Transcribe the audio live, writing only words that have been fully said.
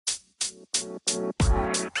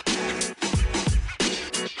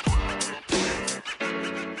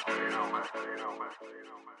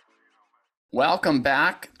Welcome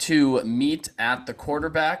back to Meet at the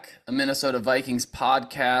Quarterback, a Minnesota Vikings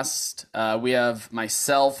podcast. We have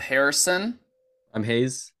myself, Harrison. I'm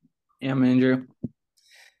Hayes. Yeah, I'm Andrew.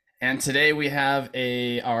 And today we have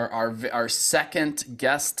our second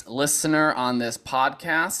guest listener on this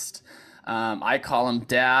podcast. I call him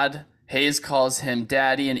Dad. Hayes calls him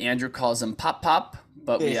Daddy, and Andrew calls him Pop Pop.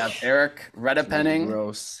 But we have Erik Redepenning,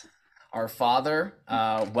 Gross. our father.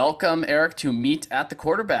 Welcome, Erik, to Meet at the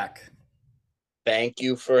Quarterback. Thank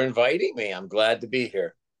you for inviting me. I'm glad to be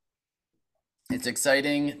here. It's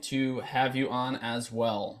exciting to have you on as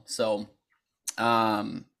well. So,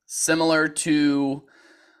 similar to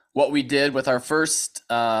what we did with our first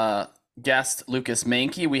guest, Lucas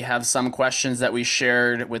Mankey, we have some questions that we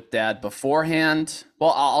shared with Dad beforehand.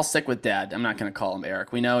 Well, I'll stick with Dad. I'm not going to call him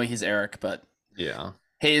Erik. We know he's Erik, but yeah.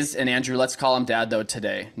 Hayes and Andrew, let's call him Dad though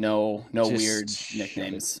today. No weird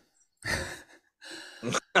nicknames.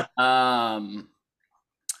 But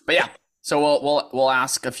yeah, so we'll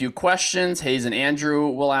ask a few questions. Hayes and Andrew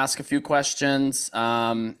will ask a few questions,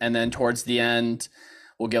 and then towards the end,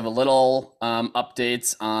 we'll give a little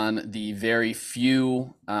updates on the very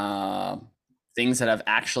few things that have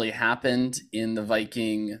actually happened in the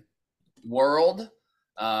Viking world,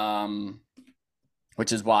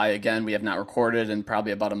 which is why, again, we have not recorded in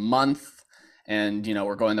probably about a month. And,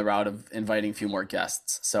 we're going the route of inviting a few more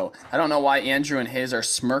guests. So I don't know why Andrew and Hayes are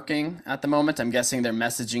smirking at the moment. I'm guessing they're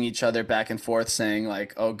messaging each other back and forth saying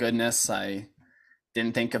like, oh, goodness, I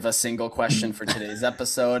didn't think of a single question for today's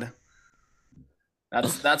episode.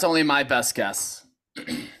 That's only my best guess.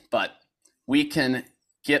 But we can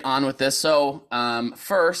get on with this. So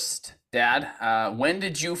first, Dad, when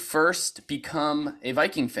did you first become a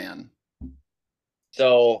Viking fan?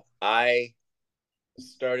 So I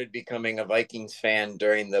started becoming a Vikings fan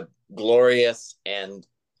during the glorious and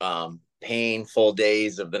painful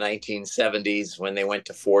days of the 1970s when they went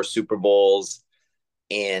to 4 Super Bowls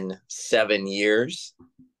in 7 years.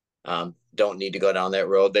 Don't need to go down that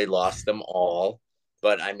road. They lost them all.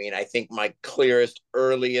 But I mean, I think my clearest,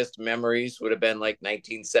 earliest memories would have been like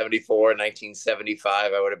 1974,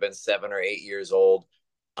 1975. I would have been 7 or 8 years old.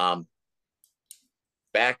 Back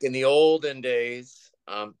in the olden days,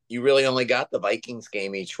 you really only got the Vikings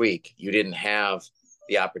game each week. You didn't have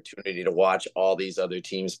the opportunity to watch all these other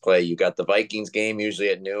teams play. You got the Vikings game usually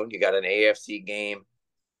at noon. You got an AFC game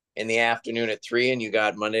in the afternoon at 3, and you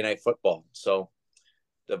got Monday Night Football. So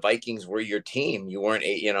the Vikings were your team. You weren't,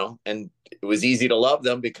 and it was easy to love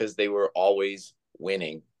them because they were always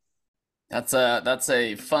winning. That's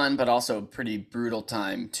a fun but also pretty brutal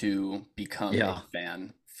time to become a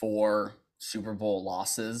fan. 4 Super Bowl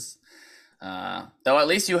losses. Though at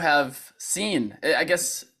least you have seen, I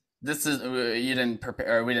guess this is, you didn't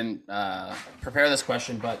prepare, or we didn't prepare this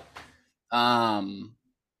question, but are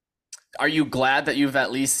you glad that you've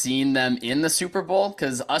at least seen them in the Super Bowl?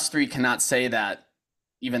 Because us three cannot say that,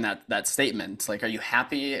 even that statement. Like, are you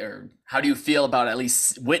happy, or how do you feel about at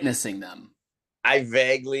least witnessing them? I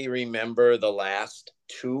vaguely remember the last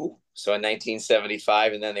 2. So in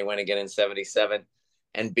 1975, and then they went again in 77.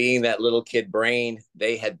 And being that little kid brain,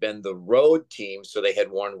 they had been the road team. So they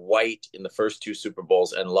had worn white in the first 2 Super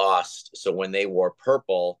Bowls and lost. So when they wore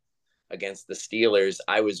purple against the Steelers,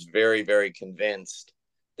 I was very, very convinced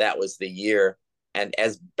that was the year. And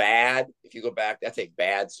as bad, if you go back, that's a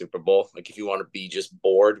bad Super Bowl. Like if you want to be just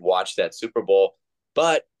bored, watch that Super Bowl.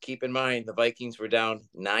 But keep in mind, the Vikings were down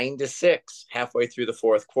 9-6 halfway through the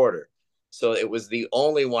 4th quarter. So it was the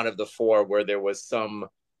only one of the 4 where there was some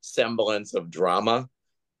semblance of drama.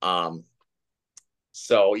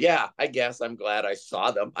 So yeah, I guess I'm glad I saw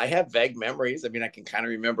them. I have vague memories. I mean, I can kind of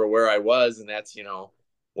remember where I was, and that's,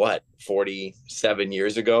 47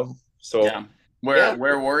 years ago. So yeah.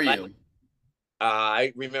 Where were you?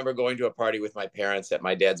 I remember going to a party with my parents at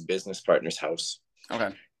my dad's business partner's house. Okay.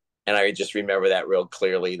 And I just remember that real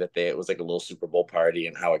clearly, that it was like a little Super Bowl party,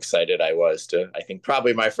 and how excited I was to, I think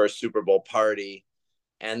probably my first Super Bowl party,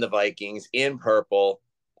 and the Vikings in purple.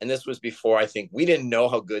 And this was before, I think, we didn't know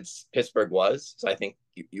how good Pittsburgh was. So I think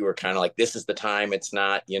you were kind of like, this is the time. It's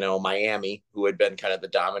not, Miami, who had been kind of the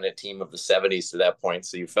dominant team of the 70s to that point.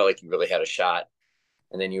 So you felt like you really had a shot.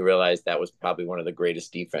 And then you realized that was probably one of the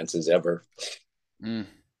greatest defenses ever. Mm.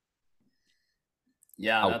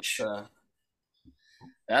 Yeah, Ouch.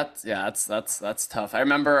 that's tough. I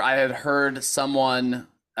remember I had heard someone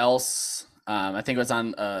else, I think it was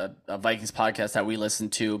on a Vikings podcast that we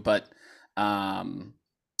listened to, but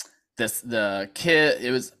the kid,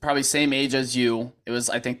 it was probably same age as you. It was,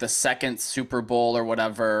 I think, the second Super Bowl or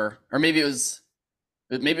whatever, or maybe it was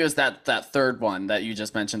that third one that you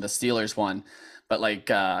just mentioned, the Steelers one. But like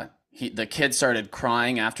the kid started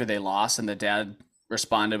crying after they lost, and the dad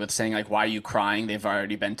responded with saying like, "Why are you crying? They've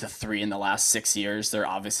already been to three in the last 6 years. They're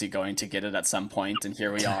obviously going to get it at some point, and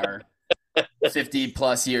here we are, 50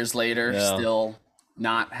 plus years later, Yeah. still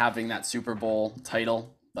not having that Super Bowl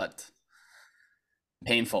title." But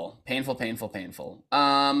painful, painful, painful, painful.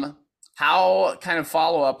 How, kind of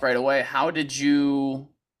follow up right away, how did you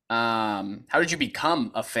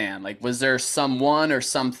become a fan? Like, was there someone or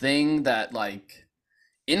something that like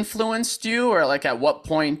influenced you, or like at what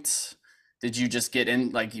point did you just get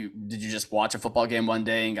in, like, did you just watch a football game one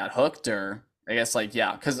day and got hooked? Or I guess, like,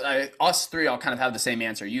 yeah, because us three all kind of have the same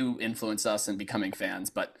answer. You influenced us in becoming fans,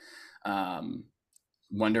 but um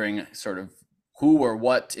wondering sort of who or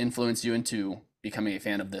what influenced you into becoming a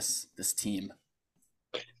fan of this team.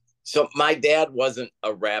 So my dad wasn't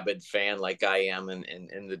a rabid fan like I am,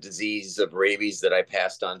 and the disease of rabies that I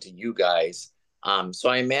passed on to you guys. So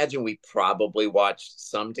I imagine we probably watched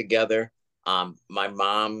some together. My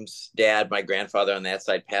mom's dad, my grandfather on that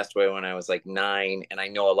side, passed away when I was like 9, and I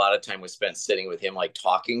know a lot of time was spent sitting with him, like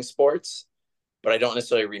talking sports. But I don't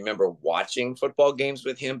necessarily remember watching football games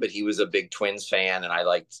with him. But he was a big Twins fan, and I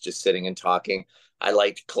liked just sitting and talking. I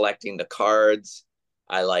liked collecting the cards.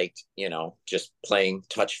 I liked, just playing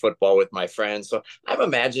touch football with my friends. So I'm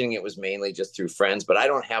imagining it was mainly just through friends, but I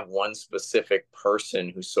don't have one specific person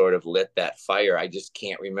who sort of lit that fire. I just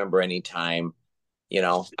can't remember any time.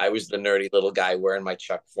 I was the nerdy little guy wearing my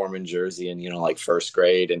Chuck Foreman jersey and, like first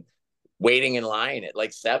grade, and waiting in line at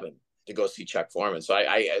like 7 to go see Chuck Foreman. So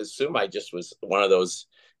I assume I just was one of those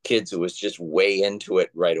kids who was just way into it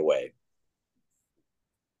right away.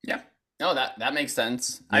 Yeah. No, that makes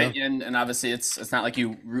sense. Yeah. And obviously it's not like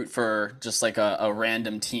you root for just like a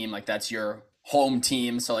random team, like that's your home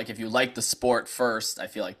team. So like if you like the sport first, I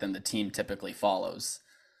feel like then the team typically follows.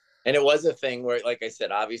 And it was a thing where, like I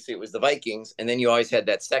said, obviously it was the Vikings, and then you always had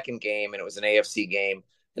that second game, and it was an AFC game,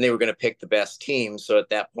 and they were going to pick the best team. So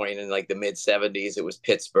at that point in like the mid 70s, it was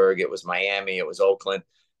Pittsburgh, it was Miami, it was Oakland,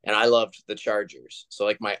 and I loved the Chargers. So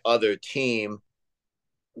like my other team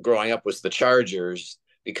growing up was the Chargers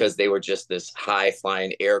because they were just this high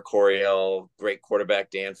flying Air Coryell, great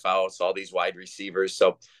quarterback Dan Fouts, all these wide receivers.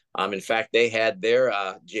 So in fact, they had their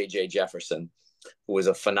J.J. Jefferson, who was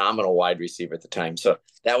a phenomenal wide receiver at the time. So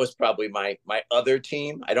that was probably my other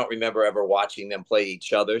team. I don't remember ever watching them play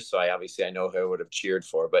each other, so I know who I would have cheered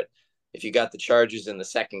for. But if you got the Chargers in the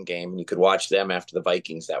second game and you could watch them after the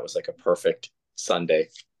Vikings, that was like a perfect Sunday.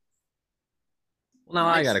 Well,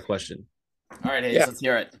 now I got a question. All right, Hayes, Yeah. let's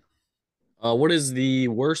hear it. What is the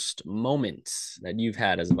worst moment that you've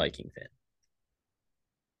had as a Viking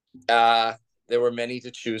fan? There were many to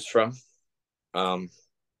choose from.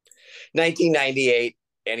 1998.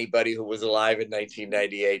 Anybody who was alive in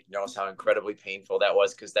 1998 knows how incredibly painful that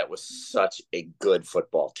was, because that was such a good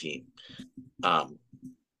football team.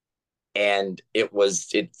 And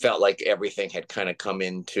it felt like everything had kind of come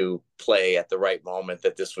into play at the right moment,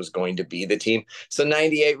 that this was going to be the team. So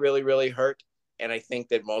 98 really, really hurt. And I think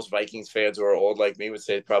that most Vikings fans who are old like me would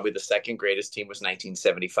say probably the second greatest team was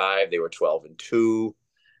 1975. They were 12-2.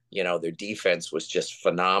 Their defense was just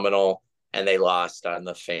phenomenal. And they lost on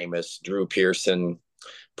the famous Drew Pearson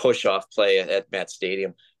push-off play at Met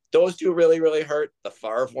Stadium. Those two really, really hurt. The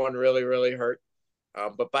Favre one really, really hurt.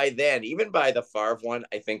 But by then, even by the Favre one,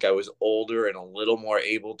 I think I was older and a little more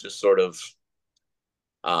able to sort of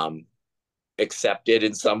accept it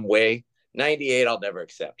in some way. 98, I'll never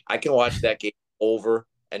accept. I can watch that game over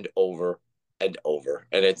and over and over,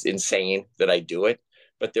 and it's insane that I do it.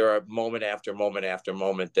 But there are moment after moment after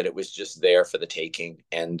moment that it was just there for the taking.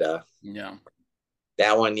 And Yeah.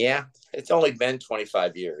 that one, yeah, it's only been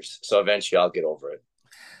 25 years. So eventually I'll get over it.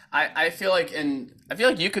 I feel like,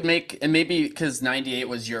 you could make, and maybe because 98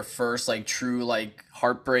 was your first like true like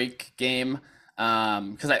heartbreak game.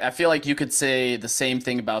 Because I feel like you could say the same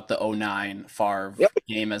thing about the '09 Favre Yep.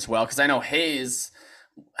 game as well. Because I know Hayes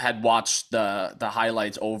had watched the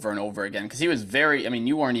highlights over and over again, because he was very, I mean,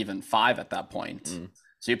 you weren't even 5 at that point.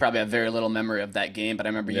 So you probably have very little memory of that game. But I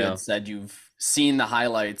remember you had said you've seen the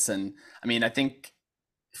highlights, and I mean, I think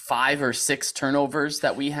 5 or 6 turnovers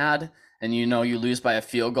that we had, and you lose by a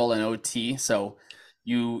field goal in OT. So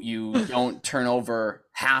you don't turn over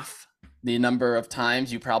half the number of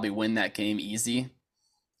times, you probably win that game easy.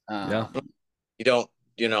 Yeah. You don't,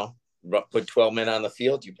 put 12 men on the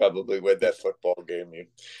field, you probably win that football game.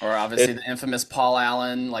 Or obviously the infamous Paul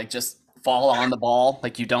Allen, like just fall on the ball,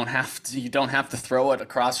 like you don't have to throw it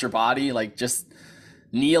across your body, like just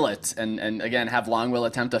kneel it and again have Longwell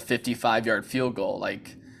attempt a 55-yard field goal.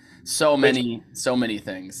 Like so Which, many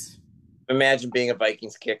things. imagine being a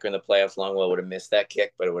Vikings kicker in the playoffs. Longwell would have missed that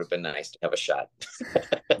kick, but it would have been nice to have a shot.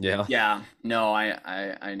 Yeah. Yeah, no,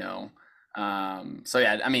 I know. So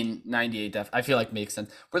yeah, I mean, 98 I feel like makes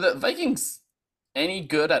sense. Were the Vikings any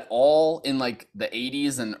good at all in like the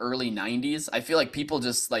 80s and early 90s? I feel like people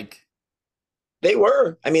just like They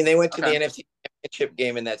were. I mean, they went to the okay. NFC Championship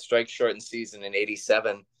game in that strike shortened season in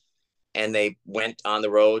 '87, and they went on the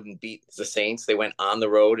road and beat the Saints. They went on the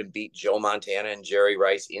road and beat Joe Montana and Jerry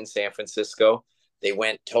Rice in San Francisco. They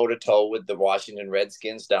went toe to toe with the Washington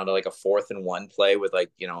Redskins down to like a 4th-and-1 play with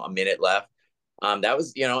like, a minute left. That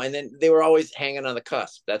was, and then they were always hanging on the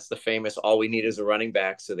cusp. That's the famous all we need is a running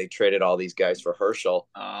back. So they traded all these guys for Herschel.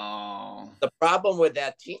 Oh, The problem with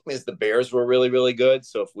that team is the Bears were really, really good.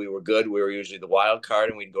 So if we were good, we were usually the wild card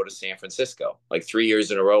and we'd go to San Francisco. Like 3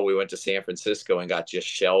 years in a row, we went to San Francisco and got just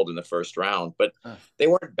shelled in the first round. But they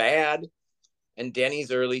weren't bad. And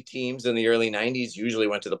Denny's early teams in the early 90s usually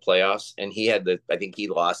went to the playoffs. And I think he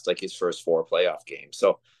lost like his first 4 playoff games.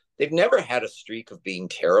 So they've never had a streak of being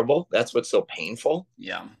terrible. That's what's so painful.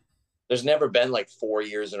 yeah. There's never been like 4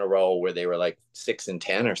 years in a row where they were like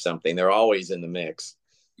 6-10 or something. They're always in the mix.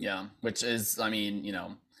 Yeah, which is, I mean,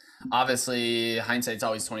 obviously hindsight's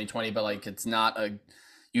always 2020, but like it's not a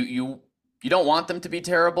you don't want them to be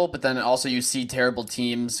terrible, but then also you see terrible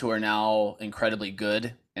teams who are now incredibly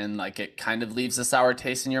good, and like it kind of leaves a sour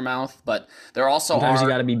taste in your mouth. But there also Sometimes are you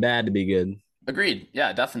got to be bad to be good. agreed,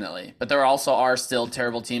 yeah, definitely. But there also are still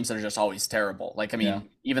terrible teams that are just always terrible. Like I mean, Yeah.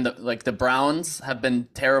 even the Browns have been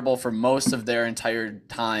terrible for most of their entire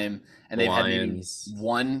time, and they've had maybe Lions.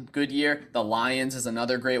 one good year. The Lions is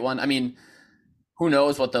another great one. I mean, who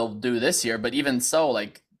knows what they'll do this year, but even so,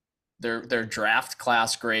 like their draft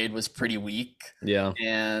class grade was pretty weak. Yeah.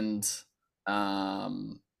 And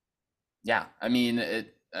yeah, I mean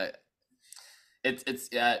it's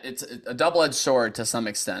a double-edged sword to some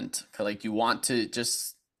extent. Like you want to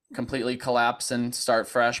just completely collapse and start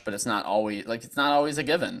fresh, but it's not always a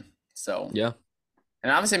given. So Yeah.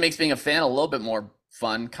 and obviously it makes being a fan a little bit more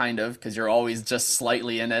fun, kind of, because you're always just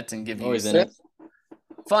slightly in it and give Always you in it.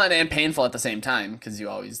 fun and painful at the same time, because you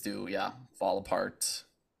always do, yeah, fall apart.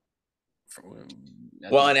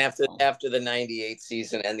 Well, and after the '98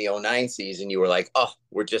 season and the '09 season, you were like, oh,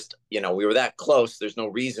 we're just, we were that close. There's no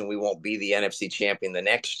reason we won't be the NFC champion the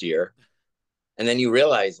next year. And then you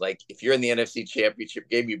realize, like, if you're in the NFC championship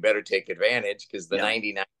game, you better take advantage, because the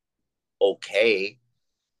 99 okay.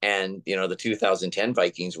 And, the 2010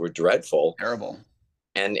 Vikings were dreadful. Terrible.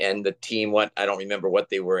 And the team, I don't remember what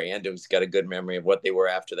they were. Andrew's got a good memory of what they were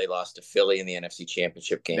after they lost to Philly in the NFC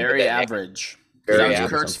championship game. Very average. Very that was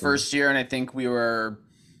average. Kirk's first year, and I think we were,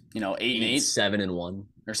 8-8, 7-1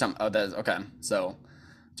 or something. Oh, that's okay. So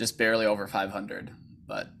just barely over 500.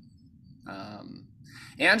 But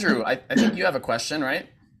Andrew, I think you have a question, right?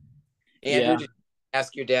 Andrew, did you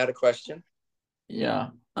ask your dad a question? Yeah.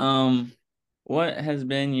 What has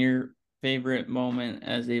been your favorite moment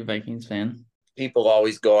as a Vikings fan? People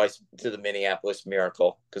always go to the Minneapolis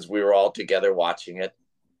Miracle, because we were all together watching it,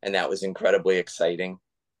 and that was incredibly exciting.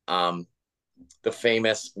 The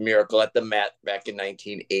famous Miracle at the Met back in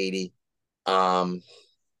 1980. I'm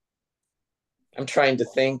trying to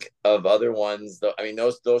think of other ones, though. I mean,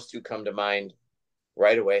 those two come to mind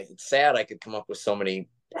right away. It's sad I could come up with so many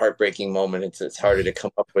heartbreaking moments. It's harder to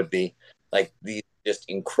come up with these just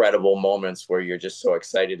incredible moments where you're just so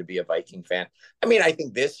excited to be a Viking fan. I mean, I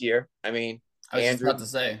think this year, I was Andrew, just about to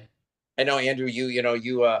say. I know, Andrew, you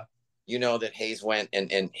know that Hayes went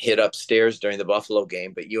and hid upstairs during the Buffalo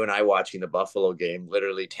game, but you and I watching the Buffalo game,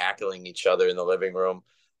 literally tackling each other in the living room.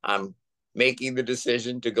 Making the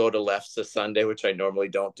decision to go to Lefts a Sunday, which I normally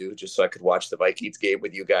don't do, just so I could watch the Vikings game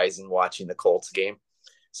with you guys and watching the Colts game.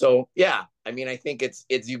 So yeah, I mean, I think it's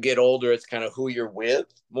you get older, it's kind of who you're with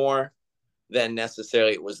more than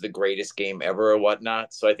necessarily it was the greatest game ever or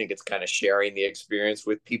whatnot. So I think it's kind of sharing the experience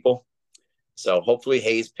with people. So hopefully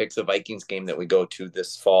Hayes picks a Vikings game that we go to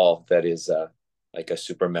this fall that is like a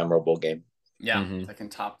super memorable game. Yeah, I can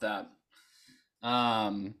top that.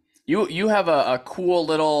 You have a cool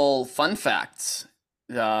little fun fact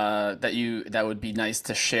that would be nice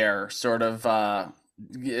to share. Sort of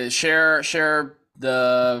share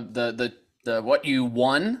the what you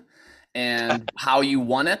won and how you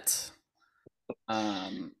won it.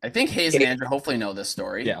 I think Hayes and Andrew hopefully know this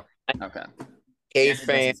story. Yeah. Okay.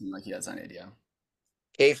 K-Fan seem like he has any idea.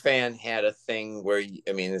 K-Fan had a thing where,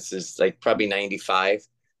 this is like probably 95,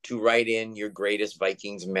 to write in your greatest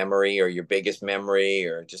Vikings memory or your biggest memory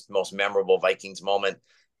or just most memorable Vikings moment.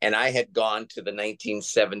 And I had gone to the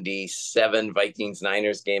 1977 Vikings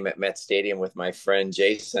Niners game at Met Stadium with my friend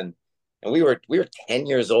Jason. And we were 10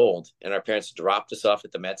 years old, and our parents dropped us off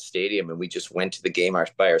at the Met Stadium, and we just went to the game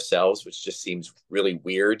by ourselves, which just seems really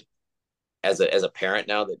weird as a parent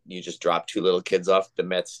now, that you just drop two little kids off at the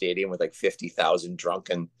Met Stadium with like 50,000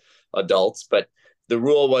 drunken adults. But the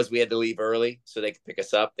rule was we had to leave early so they could pick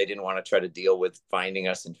us up. They didn't want to try to deal with finding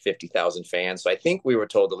us and 50,000 fans. So I think we were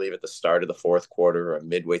told to leave at the start of the fourth quarter or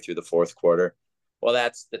midway through the fourth quarter. Well,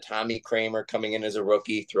 that's the Tommy Kramer coming in as a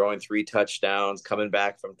rookie, throwing 3 touchdowns, coming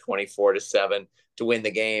back from 24-7 to win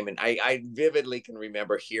the game. And I vividly can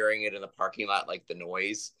remember hearing it in the parking lot, like the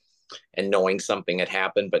noise, and knowing something had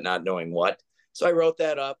happened, but not knowing what. So I wrote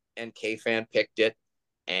that up, and K-Fan picked it.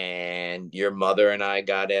 And your mother and I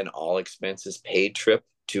got an all expenses paid trip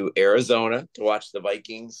to Arizona to watch the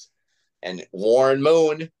Vikings, and Warren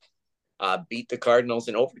Moon beat the Cardinals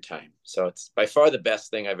in overtime. So it's by far the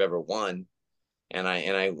best thing I've ever won. And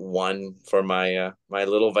I won for my my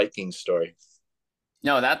little Viking story.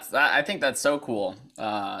 No, I think that's so cool.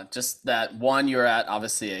 Just that one, you're at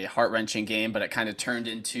obviously a heart-wrenching game, but it kind of turned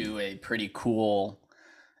into a pretty cool,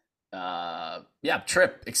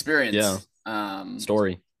 trip experience.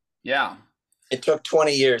 Story. Yeah. It took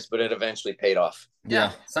 20 years, but it eventually paid off.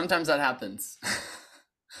 Yeah. Sometimes that happens.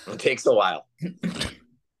 It takes a while.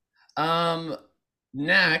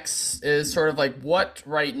 Next is sort of like, what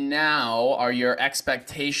right now are your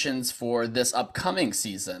expectations for this upcoming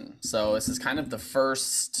season? So this is kind of the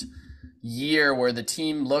first year where the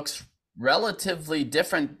team looks relatively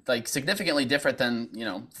different, like significantly different than,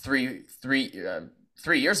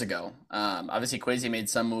 3 years ago. Obviously Kwesi made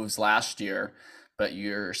some moves last year, but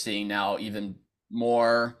you're seeing now even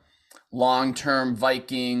more long-term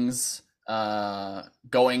Vikings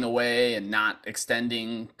going away and not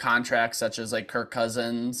extending contracts, such as like Kirk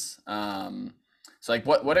Cousins. So like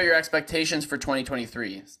what are your expectations for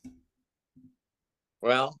 2023?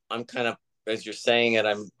 Well, I'm kind of, as you're saying it,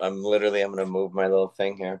 I'm going to move my little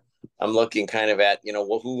thing here. I'm looking kind of at,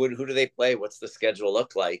 well, who do they play? What's the schedule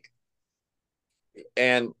look like?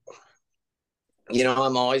 And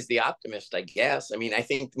I'm always the optimist, I guess. I mean, I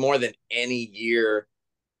think more than any year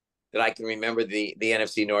that I can remember, the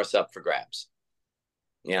NFC North's up for grabs.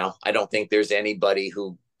 I don't think there's anybody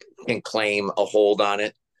who can claim a hold on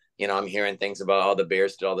it. I'm hearing things about all the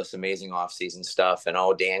Bears did all this amazing offseason stuff, and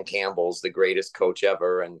Dan Campbell's the greatest coach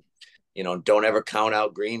ever, and don't ever count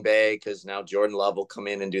out Green Bay because now Jordan Love will come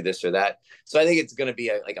in and do this or that. So I think it's going to be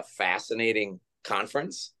a fascinating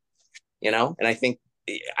conference, and I think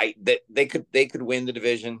that they could win the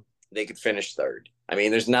division. They could finish third. I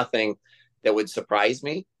mean, there's nothing that would surprise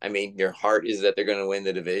me. I mean, your heart is that they're going to win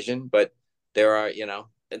the division, but there are,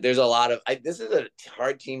 there's a lot of, this is a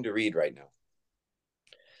hard team to read right now.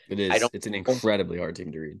 It is. It's an incredibly hard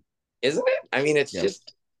team to read. Isn't it? I mean, it's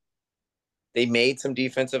just, they made some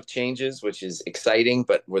defensive changes, which is exciting,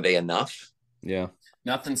 but were they enough? Yeah.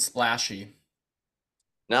 Nothing splashy.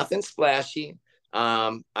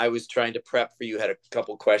 I was trying to prep for you, had a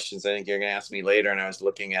couple questions I think you're going to ask me later, and I was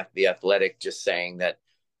looking at The Athletic just saying that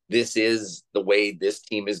this is the way this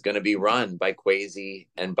team is going to be run by Kwesi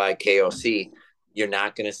and by KOC. You're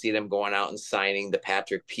not going to see them going out and signing the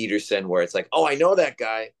Patrick Peterson where it's like, oh, I know that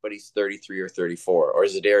guy, but he's 33 or 34, or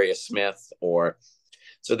Zadarius Smith,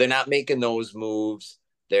 so they're not making those moves.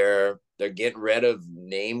 They're getting rid of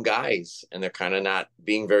name guys, and they're kind of not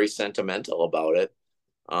being very sentimental about it.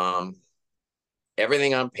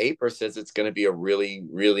 Everything on paper says it's going to be a really,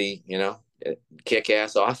 really,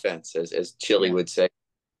 kick-ass offense, as Chili would say.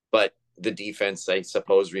 But the defense, I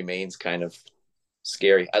suppose, remains kind of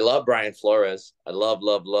scary. I love Brian Flores. I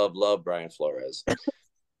love Brian Flores.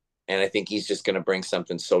 And I think he's just going to bring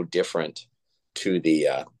something so different to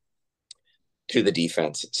the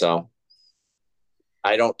defense. So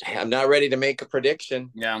I'm not ready to make a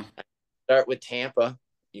prediction. Yeah. Start with Tampa.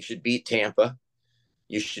 You should beat Tampa.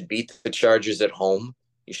 You should beat the Chargers at home.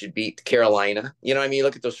 You should beat Carolina. You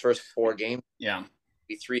look at those first 4 games. Yeah.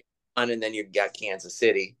 Be 3-1, and then you got Kansas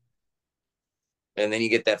City. And then you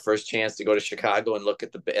get that first chance to go to Chicago and look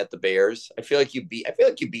at the Bears. I feel like you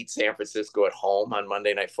beat San Francisco at home on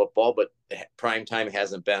Monday Night Football, but prime time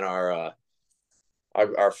hasn't been our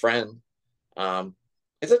friend.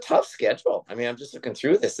 It's a tough schedule. I mean, I'm just looking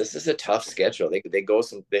through this. This is a tough schedule. They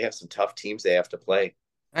have some tough teams they have to play.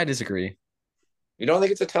 I disagree. You don't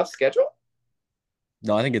think it's a tough schedule?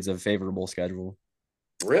 No, I think it's a favorable schedule.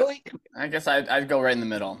 Really? I guess I'd go right in the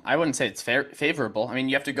middle. I wouldn't say it's favorable. I mean,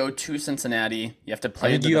 you have to go to Cincinnati. You have to play.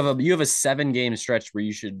 I think you have a 7-game stretch where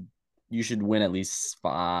you should win at least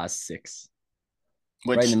 6.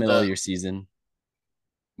 Right in the middle of your season.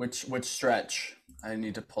 Which stretch? I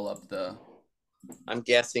need to pull up the. I'm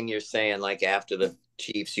guessing you're saying like after the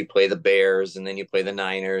Chiefs, you play the Bears, and then you play the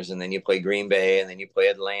Niners, and then you play Green Bay, and then you play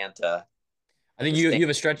Atlanta. I think you have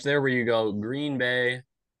a stretch there where you go Green Bay,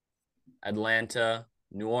 Atlanta,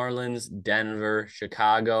 New Orleans, Denver,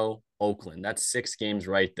 Chicago, Oakland. That's 6 games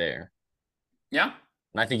right there. Yeah.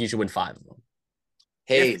 And I think you should win 5 of them.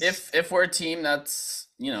 Hayes, If we're a team that's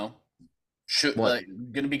gonna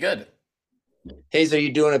be good. Hayes, are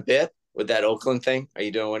you doing a bit with that Oakland thing? Are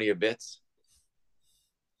you doing one of your bits?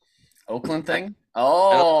 Oakland thing? I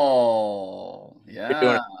Oh, You're doing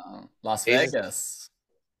yeah. Las Hayes, Vegas.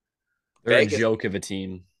 They're Vegas. a joke of a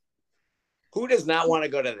team. Who does not want to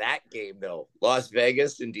go to that game though? Las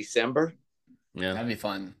Vegas in December? Yeah. That'd be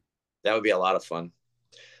fun. That would be a lot of fun.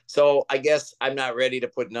 So I guess I'm not ready to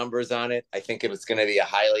put numbers on it. I think it's going to be a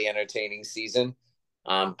highly entertaining season.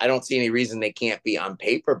 I don't see any reason they can't be on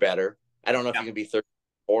paper better. I don't know if you can be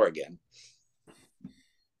 34 again.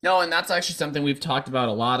 No, and that's actually something we've talked about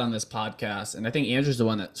a lot on this podcast. And I think Andrew's the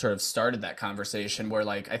one that sort of started that conversation where,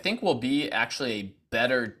 like, I think we'll be actually a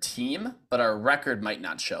better team, but our record might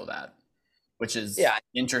not show that, which is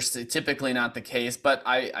interesting. Typically not the case, but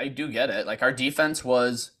I do get it. Like, our defense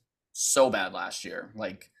was so bad last year.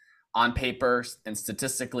 Like, on paper and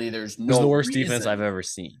statistically, there's no This is the worst reason, defense I've ever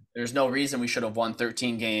seen. There's no reason we should have won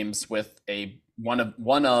 13 games with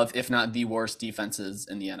one of, if not the worst defenses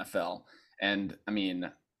in the NFL. And I mean,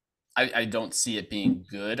 I don't see it being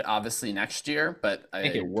good, obviously, next year, but I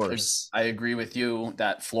think it worse. I agree with you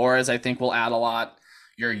that Flores, I think, will add a lot.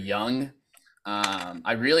 You're young.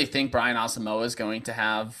 I really think Brian Asamoah is going to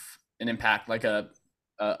have an impact, like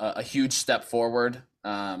a huge step forward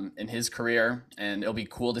in his career, and it'll be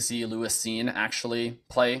cool to see Lewis Seen actually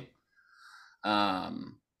play.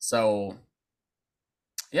 So,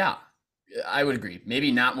 yeah, I would agree.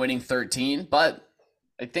 Maybe not winning 13, but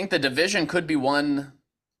I think the division could be won.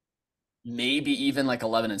 Maybe even like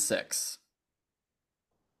 11-6.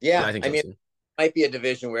 Yeah, I think I mean, it might be a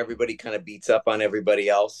division where everybody kind of beats up on everybody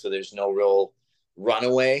else, so there's no real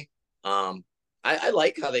runaway. I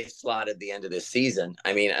like how they slotted the end of this season.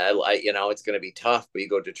 I mean, it's going to be tough, but you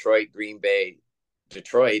go Detroit, Green Bay,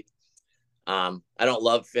 Detroit. I don't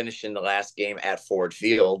love finishing the last game at Ford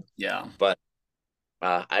Field. Yeah, but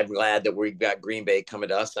I'm glad that we've got Green Bay coming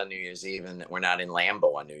to us on New Year's Eve, and that we're not in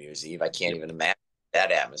Lambeau on New Year's Eve. I can't even imagine that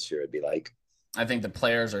atmosphere would be like. I think the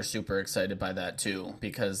players are super excited by that too,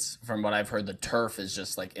 because from what I've heard, the turf is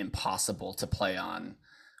just like impossible to play on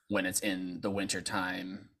when it's in the winter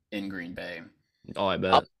time in Green Bay. Oh, I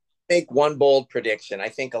bet. I'll make one bold prediction. I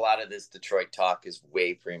think a lot of this Detroit talk is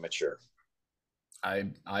way premature. I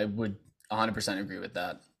would 100% agree with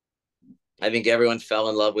that. I think everyone fell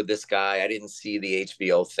in love with this guy. I didn't see the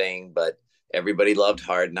HBO thing, but everybody loved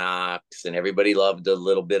Hard Knocks, and everybody loved a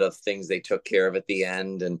little bit of things they took care of at the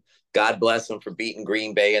end. And God bless them for beating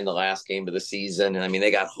Green Bay in the last game of the season. And I mean,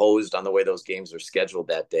 they got hosed on the way those games were scheduled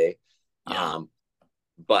that day. Yeah.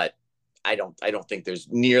 But I don't think there's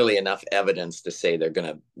nearly enough evidence to say they're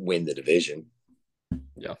going to win the division.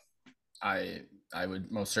 Yeah. I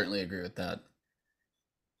would most certainly agree with that.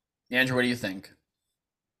 Andrew, what do you think?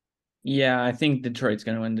 Yeah, I think Detroit's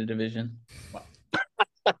going to win the division.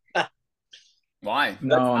 Why?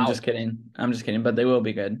 No, I'm just kidding. But they will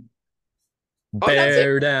be good.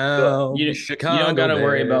 Bear down, Chicago. You don't got to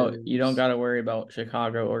worry Bears. about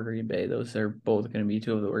Chicago or Green Bay. Those are both going to be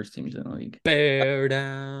two of the worst teams in the league. Bear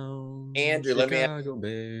down, Andrew, Chicago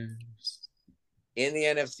Bears. In the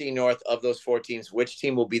NFC North, of those 4 teams, which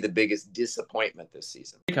team will be the biggest disappointment this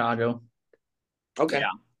season? Chicago. Okay. Yeah,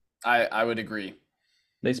 I would agree.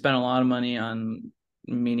 They spent a lot of money on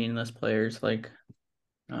meaningless players. Like,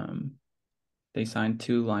 they signed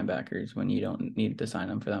 2 linebackers when you don't need to sign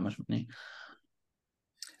them for that much money.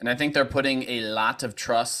 And I think they're putting a lot of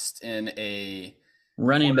trust in a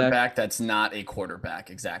running quarterback that's not a quarterback.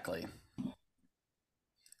 Exactly.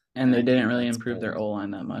 And they didn't really improve their O-line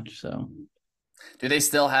that much. So, do they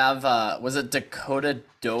still have, was it Dakota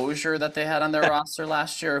Dozier that they had on their roster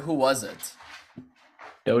last year? Who was it?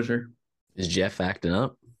 Dozier. Is Jeff acting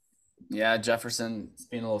up? Yeah, Jefferson's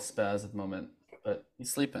being a little spaz at the moment, but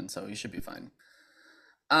he's sleeping, so he should be fine.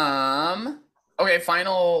 Okay,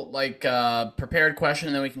 final prepared question,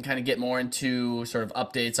 and then we can kind of get more into sort of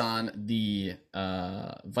updates on the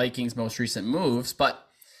Vikings' most recent moves. But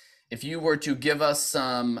if you were to give us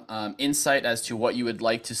some insight as to what you would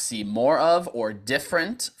like to see more of or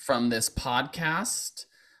different from this podcast,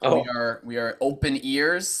 we are open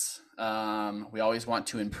ears. We always want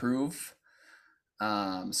to improve.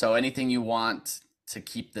 So anything you want to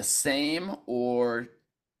keep the same or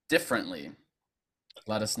differently,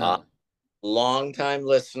 let us know. Long-time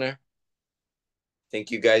listener,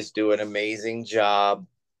 Think you guys do an amazing job.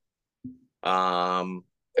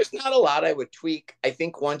 There's not a lot I would tweak. I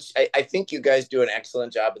think I think you guys do an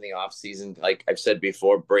excellent job in the off season. Like I've said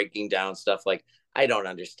before, breaking down stuff like I don't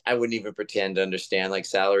understand. I wouldn't even pretend to understand like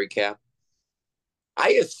salary cap.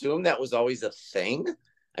 I assume that was always a thing.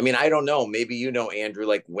 I mean, I don't know. Maybe you know, Andrew,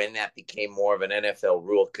 like when that became more of an NFL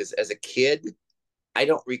rule. Because as a kid, I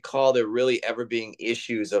don't recall there really ever being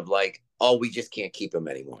issues of like, oh, we just can't keep him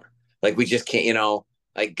anymore. Like we just can't,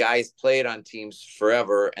 like guys played on teams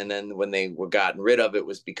forever. And then when they were gotten rid of it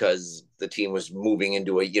was because the team was moving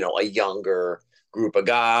into a younger group of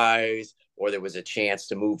guys, or there was a chance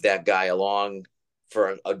to move that guy along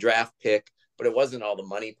for a draft pick, but it wasn't all the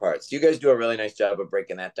money parts. You guys do a really nice job of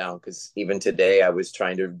breaking that down. Cause even today I was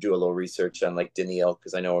trying to do a little research on like Daniil,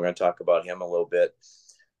 cause I know we're going to talk about him a little bit.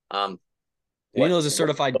 Daniel is a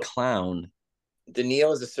certified clown.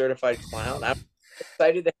 Daniil is a certified clown. I'm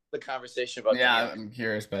excited to have the conversation about Yeah, Daniil. I'm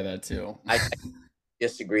curious by that too. I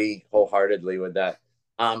disagree wholeheartedly with that.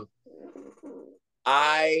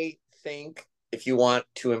 I think if you want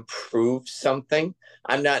to improve something,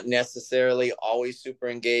 I'm not necessarily always super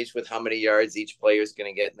engaged with how many yards each player is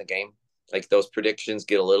going to get in the game. Like those predictions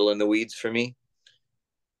get a little in the weeds for me.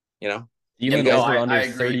 Even No, over I under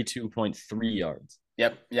agree. 32.3 yards.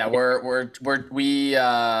 Yep. Yeah, we're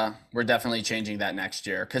definitely changing that next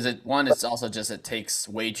year because it's also just it takes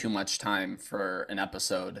way too much time for an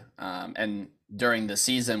episode. And during the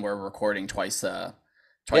season we're recording twice a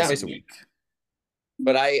week.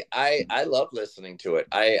 But I love listening to it.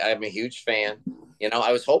 I'm a huge fan.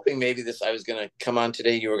 I was hoping maybe I was going to come on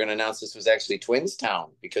today. You were going to announce this was actually Twinstown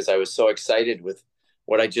because I was so excited with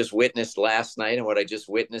what I just witnessed last night and what I just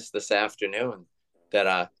witnessed this afternoon that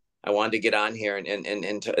I wanted to get on here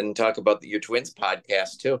and talk about your Twins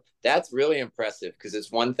podcast too. That's really impressive because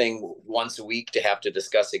it's one thing once a week to have to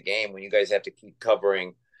discuss a game when you guys have to keep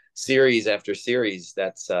covering series after series.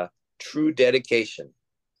 That's true dedication.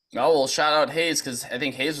 Oh, well, shout out Hayes because I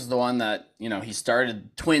think Hayes was the one that, he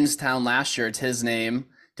started Twinstown last year. It's his name,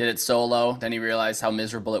 did it solo. Then he realized how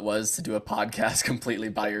miserable it was to do a podcast completely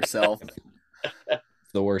by yourself.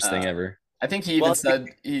 It's the worst thing ever. I think he even said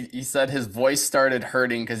he said his voice started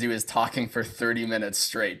hurting because he was talking for 30 minutes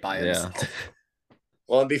straight by himself. Yeah.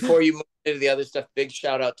 Well, and before you move into the other stuff, big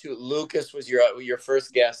shout out to Lucas was your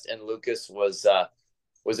first guest, and Lucas was a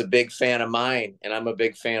big fan of mine, and I'm a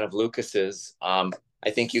big fan of Lucas's. I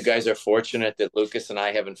think you guys are fortunate that Lucas and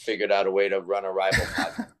I haven't figured out a way to run a rival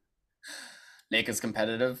podcast. Make us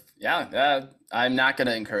competitive. Yeah, I'm not going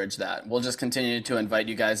to encourage that. We'll just continue to invite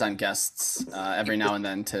you guys on guests every now and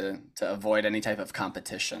then to avoid any type of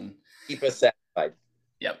competition. Keep us satisfied.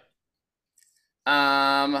 Yep.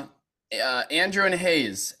 Andrew and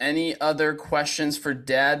Hayes, any other questions for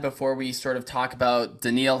Dad before we sort of talk about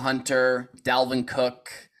Daniil Hunter, Dalvin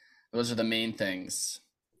Cook? Those are the main things.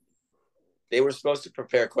 They were supposed to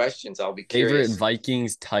prepare questions. I'll be Favorite curious.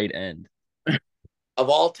 Vikings tight end Of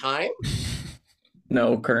all time?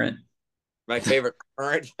 No, current. My favorite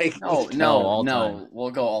current Vikings. No.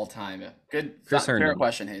 We'll go all time. Good. Fair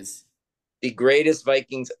question, Hayes. The greatest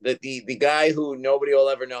Vikings, the guy who nobody will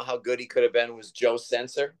ever know how good he could have been was Joe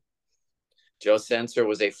Sensor. Joe Sensor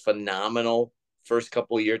was a phenomenal first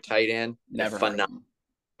couple year tight end. Never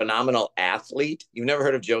phenomenal athlete. You've never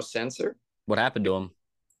heard of Joe Sensor? What happened to him?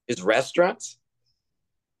 His restaurants?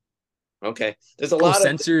 Okay. There's a lot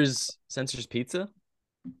of Sensor's Pizza?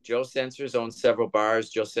 Joe Sensors owns several bars.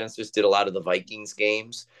 Joe Sensors did a lot of the Vikings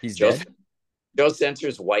games. He's dead? Joe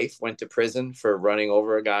Sensor's wife went to prison for running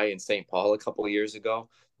over a guy in St. Paul a couple of years ago,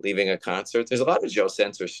 leaving a concert. There's a lot of Joe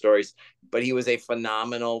Sensor stories, but he was a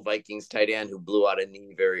phenomenal Vikings tight end who blew out a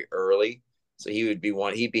knee very early. So he'd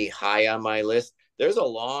be high on my list. There's a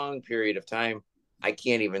long period of time. I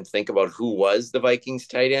can't even think about who was the Vikings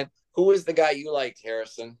tight end. Who was the guy you liked,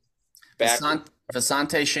 Harrison? Visante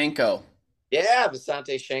Shenko. Yeah,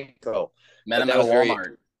 Visante Shenko. Met him at a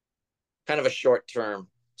Walmart. Kind of a short-term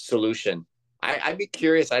solution. I'd be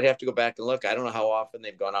curious. I'd have to go back and look. I don't know how often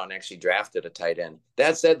they've gone out and actually drafted a tight end.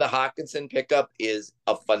 That said, the Hawkinson pickup is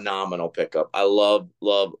a phenomenal pickup. I love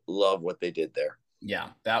what they did there. Yeah,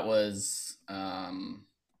 that was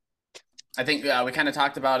I think we kind of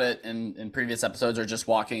talked about it in previous episodes or just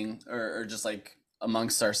walking or just like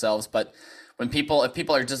amongst ourselves. But if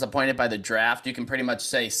people are disappointed by the draft, you can pretty much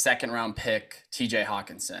say second round pick TJ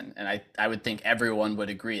Hawkinson. And I would think everyone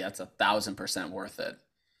would agree that's 1,000% worth it.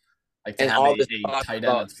 Like to have a tight end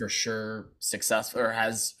that's for sure successful or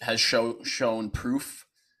has shown proof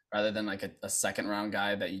rather than like a second round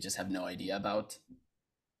guy that you just have no idea about.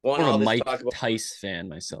 I'm a Mike Tice fan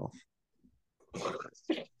myself.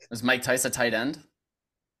 Was Mike Tice a tight end?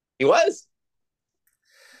 He was.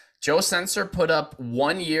 Joe Sensor put up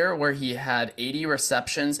 1 year where he had 80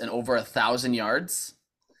 receptions and over 1,000 yards.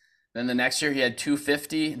 Then the next year he had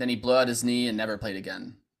 250. Then he blew out his knee and never played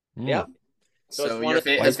again. Yeah. So it's So one of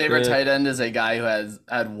his favorite tight end is a guy who has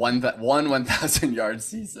had one 1,000 yard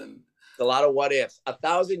season. a lot of what ifs.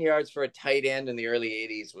 1,000 yards for a tight end in the early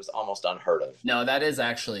 80s was almost unheard of. No, that's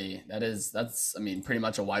I mean, pretty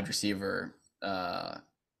much a wide receiver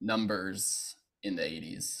numbers in the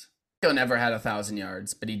 80s. He never had 1,000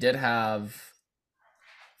 yards, but he did have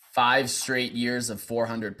 5 straight years of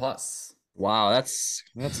 400 plus. Wow, that's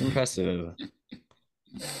impressive.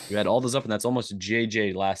 You had all those up, and that's almost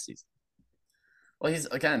JJ last season. Well, he's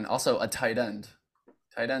again also a tight end.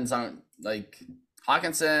 Tight ends aren't like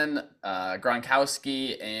Hawkinson,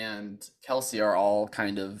 Gronkowski, and Kelsey are all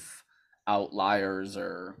kind of outliers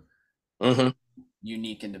or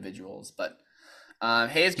unique individuals. But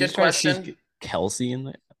Hayes, good question. Kelsey in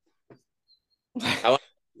there.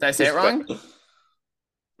 Did I say it wrong?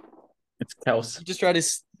 It's Kelsey. You just try to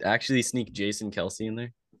actually sneak Jason Kelsey in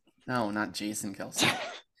there. No, not Jason Kelsey.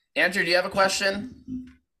 Andrew, do you have a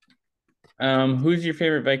question? Who's your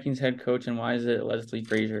favorite Vikings head coach and why is it Leslie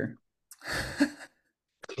Frazier?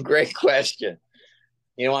 Great question.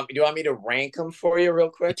 Do you want me to rank them for you real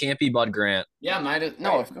It quick? can't be Bud Grant. Yeah,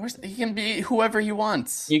 no, of course he can be whoever he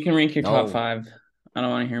wants. You can rank your top No. 5. I don't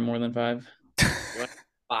want to hear more than 5.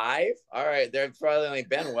 5? All right. There's probably only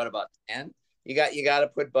been, what, about 10? You got to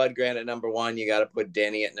put Bud Grant at number 1. You got to put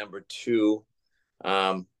Denny at number 2.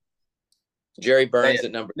 Jerry Burns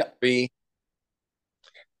at number 3.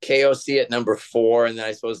 KOC at number 4, and then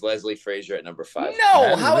I suppose Leslie Frazier at number 5.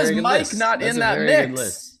 No, how is Mike not in that mix?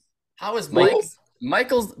 List. How is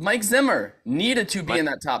Mike Zimmer needed to be in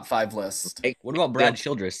that top 5 list? What about Brad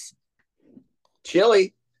Childress?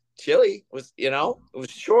 Chili was, it was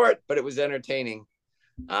short, but it was entertaining.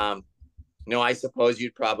 I suppose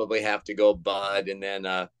you'd probably have to go Bud and then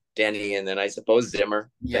Denny, and then I suppose Zimmer,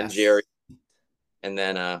 then Jerry, and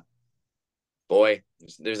then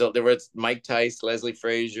there was Mike Tice, Leslie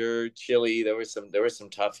Frazier, Chili. There were some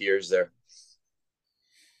tough years there.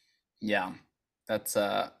 Yeah, that's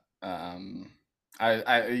I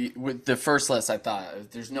with the first list, I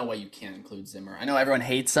thought there's no way you can't include Zimmer. I know everyone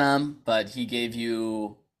hates him, but he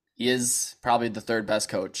is probably the 3rd best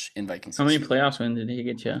coach in Vikings. How many playoffs wins did he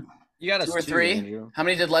get you? You got us 2 or 3. Andrew. How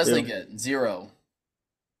many did Leslie get? 0.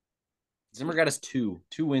 Zimmer got us 2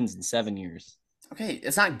 wins in 7 years. Okay,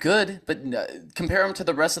 it's not good, but compare him to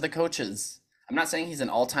the rest of the coaches. I'm not saying he's an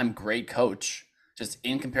all-time great coach. Just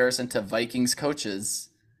in comparison to Vikings coaches,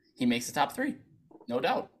 he makes the top 3, no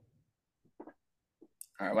doubt.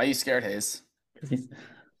 All right, why are you scared, Hayes?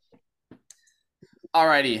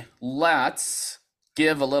 Alrighty, let's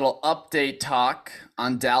give a little update talk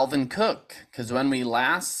on Dalvin Cook, because when we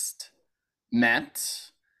last met,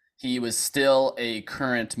 he was still a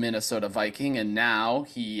current Minnesota Viking, and now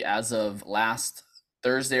he, as of last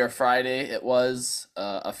Thursday or Friday, it was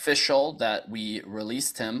official that we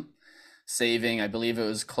released him, saving, I believe it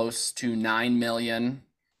was close to $9 million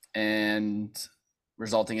and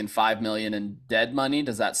resulting in $5 million in dead money.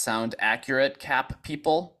 Does that sound accurate, cap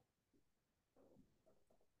people?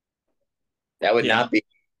 That would not be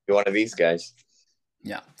one of these guys.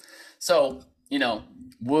 Yeah. So,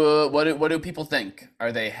 what do people think?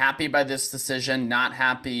 Are they happy by this decision? Not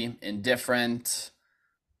happy? Indifferent?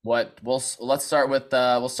 Let's start with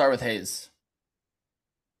Hayes.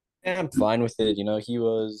 Yeah, I'm fine with it. He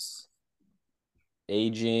was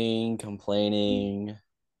aging, complaining,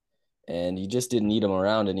 and you just didn't need him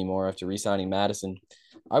around anymore after re-signing Madison.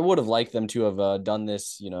 I would have liked them to have done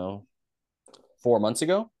this, 4 months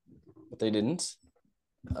ago, but they didn't.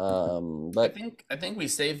 But I think we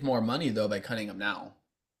saved more money though by cutting him now.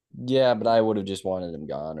 Yeah, but I would have just wanted him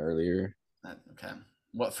gone earlier. Okay.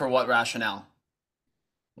 For what rationale?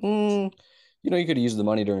 You could have used the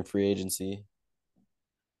money during free agency.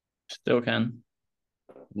 Still can.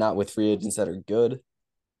 Not with free agents that are good.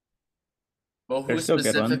 Well, who still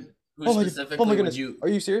good one. specifically my goodness. would you? Are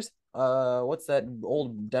you serious? What's that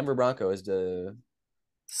old Denver Bronco? Is the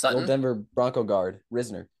Sutton? old Denver Bronco guard,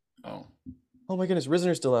 Risner. Oh my goodness,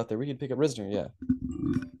 Risner's still out there. We could pick up Risner, yeah.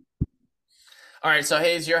 All right, so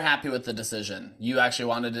Hayes, you're happy with the decision. You actually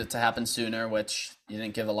wanted it to happen sooner, which you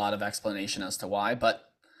didn't give a lot of explanation as to why. But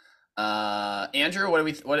Andrew,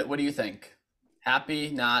 what do you think? Happy,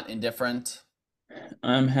 not indifferent?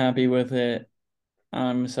 I'm happy with it.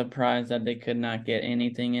 I'm surprised that they could not get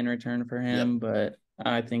anything in return for him, but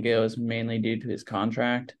I think it was mainly due to his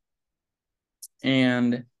contract.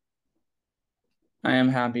 And I am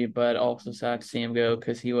happy, but also sad to see him go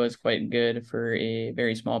because he was quite good for a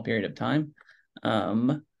very small period of time.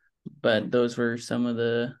 But those were some of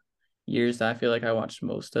the years that I feel like I watched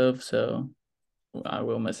most of. So I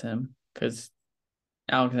will miss him because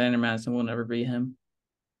Alexander Madison will never be him.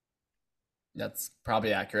 That's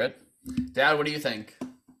probably accurate. Dad, what do you think?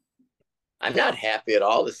 I'm not happy at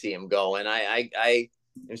all to see him go. And I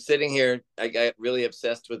am sitting here, I got really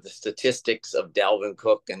obsessed with the statistics of Dalvin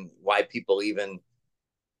Cook and why people even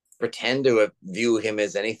pretend to view him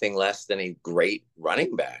as anything less than a great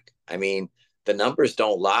running back. I mean, the numbers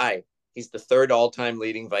don't lie. He's the third all-time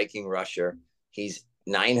leading Viking rusher. He's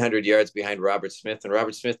 900 yards behind Robert Smith, and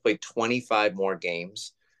Robert Smith played 25 more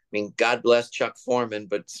games. I mean, God bless Chuck Foreman,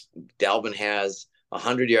 but Dalvin has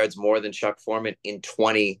 100 yards more than Chuck Foreman in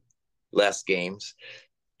 20 less games.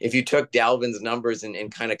 If you took Dalvin's numbers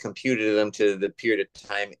and kind of computed them to the period of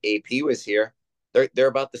time AP was here, they're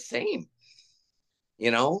about the same.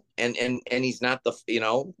 And he's not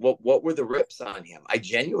what were the rips on him? I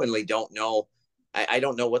genuinely don't know. I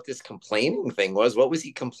don't know what this complaining thing was. What was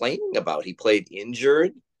he complaining about? He played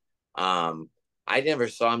injured. I never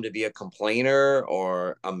saw him to be a complainer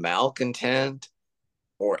or a malcontent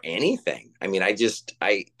or anything. I mean, I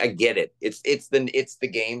get it. It's the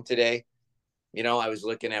game today. I was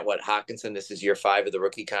looking at what Hawkinson, this is year 5 of the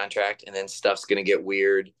rookie contract, and then stuff's going to get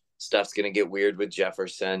weird. Stuff's going to get weird with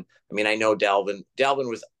Jefferson. I mean, I know Dalvin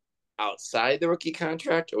was outside the rookie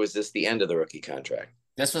contract, or was this the end of the rookie contract?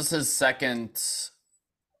 This was his second.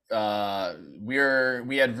 We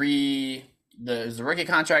had the rookie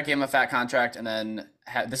contract, gave him a fat contract, and then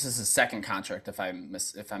this is his second contract. If I'm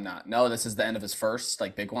not, no, this is the end of his first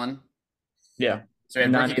big one. Yeah. So he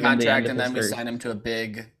had Not rookie even the end contract, of and then his we first. signed him to a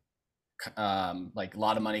big,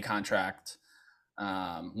 lot of money contract.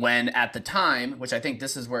 When at the time, which I think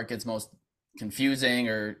this is where it gets most confusing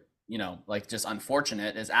or just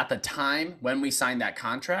unfortunate, is at the time when we signed that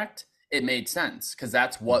contract, it made sense because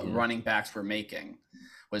that's what running backs were making,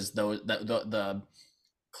 was the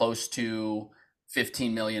close to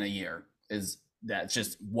 15 million a year. Is that's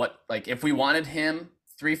just what, if we wanted him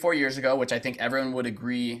 3-4 years ago, which I think everyone would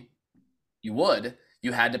agree you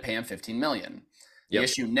had to pay him 15 million. The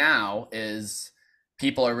issue now is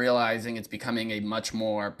people are realizing it's becoming a much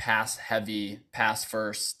more pass heavy, pass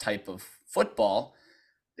first type of football.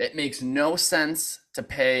 It makes no sense to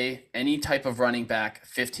pay any type of running back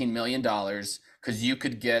 $15 million because you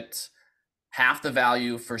could get half the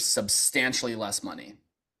value for substantially less money.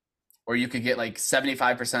 Or you could get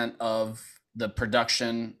 75% of the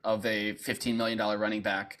production of a $15 million running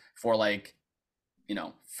back for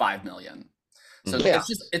 $5 million. So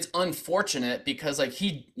it's unfortunate because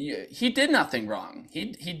he did nothing wrong.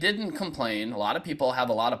 He didn't complain. A lot of people have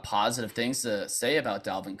a lot of positive things to say about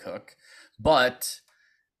Dalvin Cook, but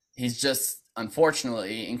he's just,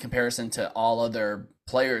 unfortunately, in comparison to all other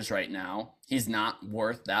players right now, he's not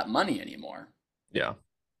worth that money anymore. Yeah.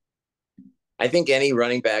 I think any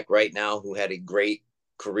running back right now who had a great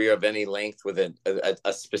career of any length with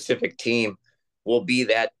a specific team will be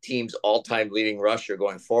that team's all-time leading rusher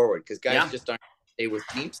going forward, because guys just aren't stay with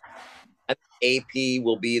teams. AP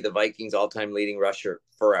will be the Vikings all-time leading rusher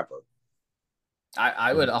forever.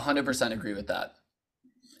 I would 100% agree with that.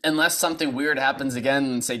 Unless something weird happens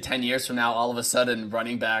again, say 10 years from now, all of a sudden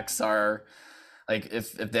running backs are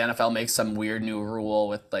if the NFL makes some weird new rule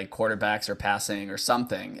with quarterbacks or passing or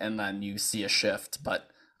something, and then you see a shift. But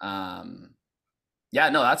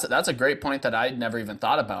that's a great point that I'd never even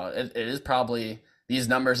thought about. It is probably these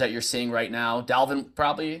numbers that you're seeing right now. Dalvin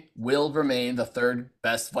probably will remain the third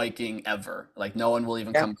best Viking ever. No one will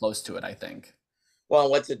even come close to it, I think. Well,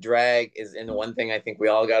 what's a drag is, and the one thing I think we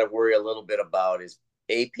all got to worry a little bit about is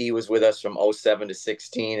AP was with us from 07 to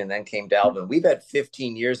 16, and then came Dalvin. We've had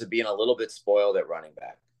 15 years of being a little bit spoiled at running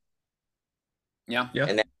back. Yeah.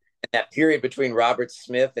 And that period between Robert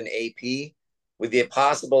Smith and AP, with the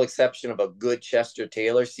possible exception of a good Chester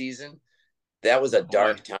Taylor season, that was a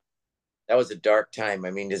dark time. That was a dark time.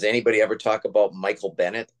 I mean, does anybody ever talk about Michael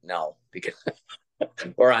Bennett? No, because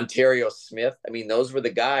or Ontario Smith. I mean, those were the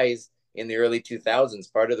guys in the early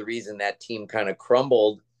 2000s. Part of the reason that team kind of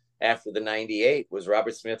crumbled after the 98 was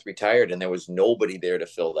Robert Smith retired, and there was nobody there to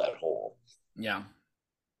fill that hole. Yeah.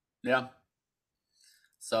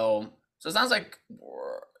 So it sounds like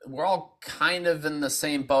we're all kind of in the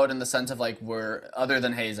same boat in the sense of we're, other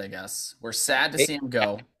than Hayes, I guess, we're sad to see him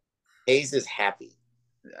go. Hayes is happy.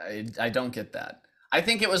 I don't get that. I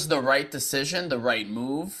think it was the right decision, the right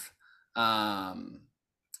move. But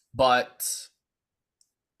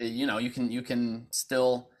you can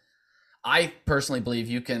still, I personally believe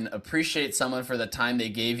you can appreciate someone for the time they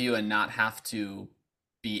gave you and not have to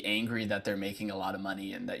be angry that they're making a lot of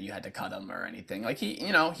money and that you had to cut them or anything. He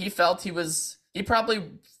felt he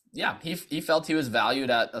felt he was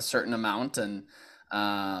valued at a certain amount, and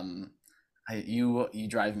Um, you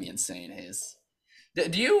drive me insane, Hayes.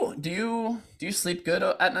 Do you sleep good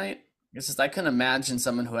at night? It's just I can imagine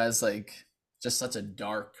someone who has like just such a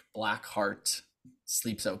dark black heart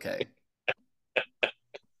sleeps okay.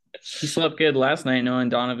 He slept good last night knowing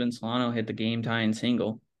Donovan Solano hit the game tying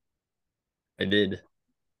single. I did.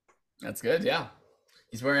 That's good. Yeah,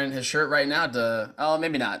 he's wearing his shirt right now. Oh,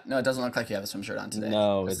 maybe not. No, it doesn't look like you have a swim shirt on today.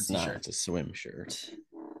 No, Just it's a not. t-shirt. It's a swim shirt.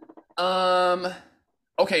 Um.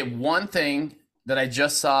 Okay, one thing that I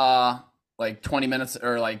just saw like 20 minutes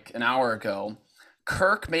or like an hour ago,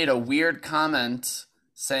 Kirk made a weird comment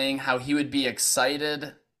saying how he would be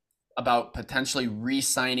excited about potentially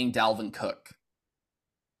re-signing Dalvin Cook.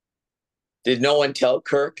 Did no one tell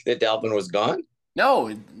Kirk that Dalvin was gone?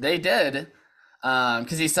 No, they did.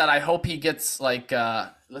 Because he said, I hope he gets like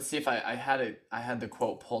let's see if I had the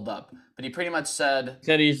quote pulled up, but he pretty much said He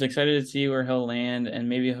said he's excited to see where he'll land and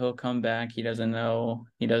maybe he'll come back. He doesn't know.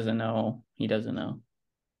 He doesn't know. He doesn't know.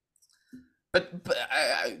 but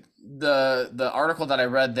the article that I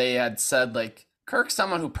read, they had said like Kirk's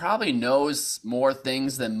someone who probably knows more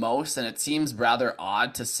things than most, and it seems rather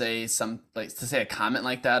odd to say a comment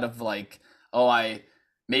like that of like, oh, I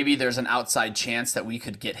maybe there's an outside chance that we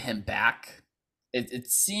could get him back.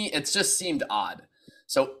 It's just seemed odd.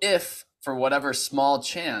 So if for whatever small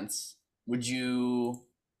chance, what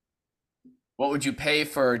would you pay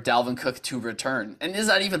for Dalvin Cook to return? And is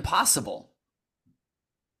that even possible?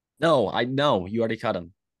 No, I know. You already cut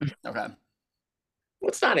him. Okay. Well,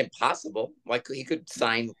 it's not impossible. Like he could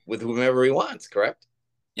sign with whomever he wants, correct?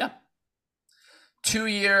 Yeah.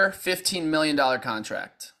 2-year, $15 million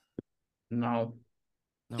contract. No.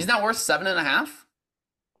 He's not worth 7.5.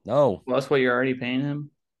 No. Well, that's what you're already paying him.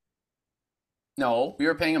 No, we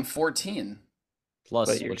were paying him 14. Plus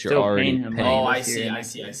But you're what you're still already paying him paying. money. Oh, this year and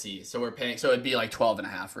next year. I see. So we're paying, so it'd be like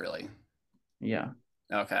 12.5, really. Yeah.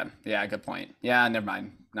 Okay. Yeah, good point. Yeah, never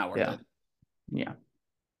mind. Not worth Yeah. it. Yeah.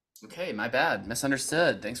 Okay, my bad.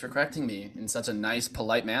 Misunderstood. Thanks for correcting me in such a nice,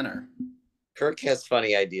 polite manner. Kirk has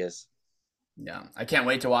funny ideas. Yeah, I can't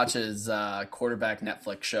wait to watch his quarterback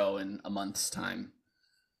Netflix show in a month's time.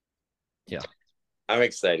 Yeah. I'm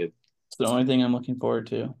excited. It's the only thing I'm looking forward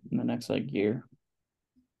to in the next like year.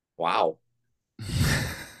 Wow.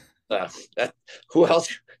 Who else?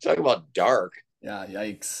 Talk about dark. Yeah,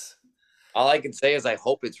 yikes. All I can say is I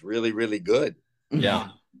hope it's really, really good. Yeah.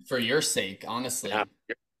 For your sake, honestly. Yeah.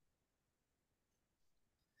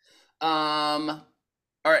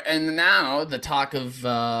 All right, and now the talk of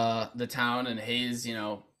the town, and Hayes,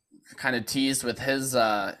 kind of teased with his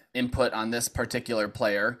input on this particular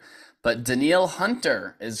player, but Daniil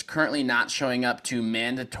Hunter is currently not showing up to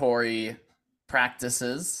mandatory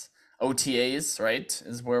practices, OTAs, right?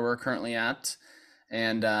 Is where we're currently at,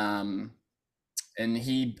 and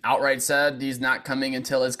he outright said he's not coming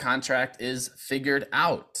until his contract is figured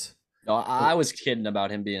out. No, I was kidding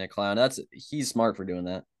about him being a clown. He's smart for doing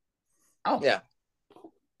that. Oh, Yeah.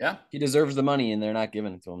 yeah. He deserves the money, and they're not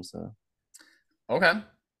giving it to him. So Okay.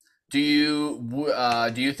 Do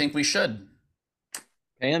you think we should?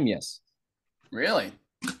 pay him, yes, Really?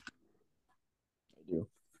 I do.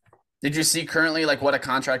 Did you see currently like what a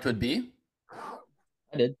contract would be?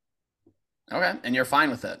 I did. Okay, and you're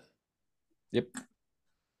fine with it. Yep. All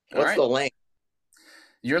What's right. the length?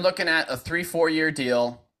 You're looking at a 3-4 year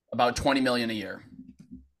deal, about 20 million a year.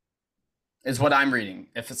 Is what I'm reading.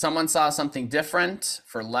 If someone saw something different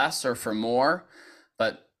for less or for more,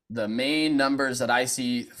 but the main numbers that I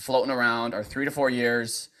see floating around are 3 to 4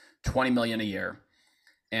 years, 20 million a year.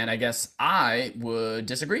 And I guess I would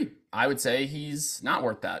disagree. I would say he's not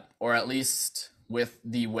worth that, or at least with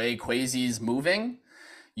the way Quasi's moving,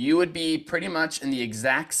 you would be pretty much in the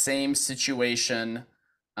exact same situation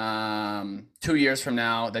 2 years from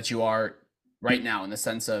now that you are right now, in the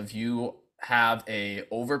sense of you have a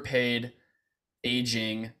overpaid,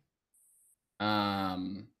 aging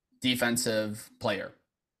defensive player,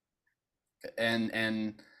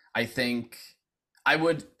 and I think I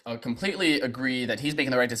would completely agree that he's making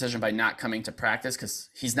the right decision by not coming to practice, because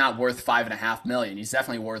he's not worth 5.5 million. He's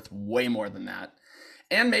definitely worth way more than that.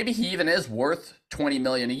 And maybe he even is worth 20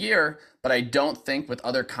 million a year, but I don't think with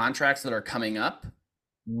other contracts that are coming up,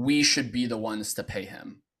 we should be the ones to pay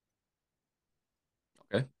him.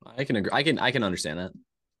 Okay, I can agree. I can understand that.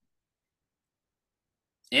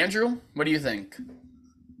 Andrew, what do you think?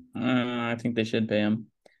 I think they should pay him.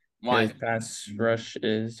 Why? His pass rush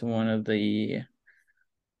is one of the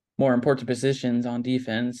more important positions on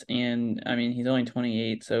defense. And I mean, he's only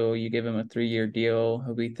 28, so you give him a 3-year deal,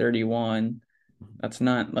 he'll be 31. That's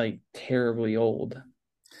not like terribly old.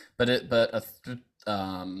 But a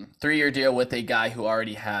 3-year deal with a guy who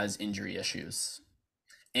already has injury issues.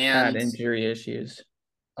 Had And injury issues.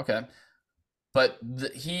 okay, but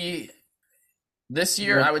this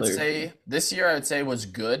year Most I would players say do. was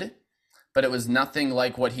good, but it was nothing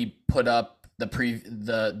like what he put up the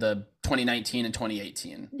 2019 and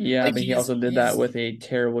 2018. Yeah, Like but he also did that he's with a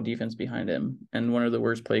terrible defense behind him and one of the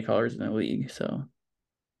worst play callers in the league. So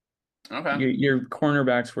okay. your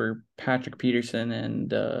cornerbacks were Patrick Peterson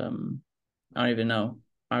and I don't even know.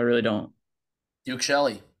 I really don't. Duke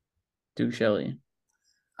Shelley. Duke Shelley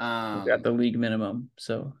got Um, the league minimum.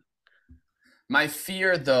 So my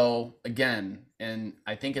fear, though, again, and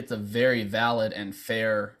I think it's a very valid and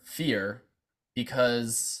fair fear,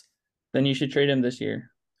 because then you should trade him this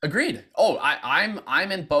year. agreed. Oh,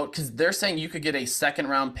 I'm in boat because they're saying you could get a second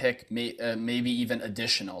round pick, maybe even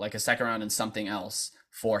additional, like a second round and something else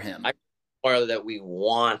for him. Or that we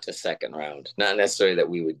want a second round, not necessarily that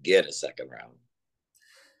we would get a second round.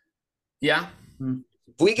 Yeah.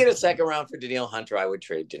 If we get a second round for Danielle Hunter, I would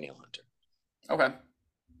trade Danielle Hunter. Okay.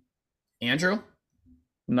 Andrew,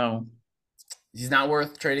 No, he's not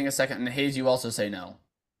worth trading a second. And Hayes, you also say no.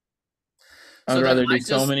 I'd So then rather do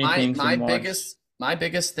so many things my than watch.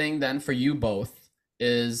 biggest thing then for you both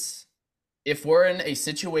is, if we're in a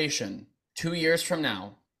situation 2 years from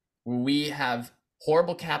now where we have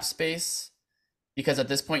horrible cap space, because at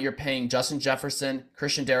this point you're paying Justin Jefferson,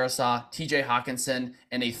 Christian Darrisaw, TJ Hawkinson,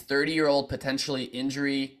 and a 30-year-old potentially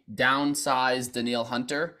injury downsized Danielle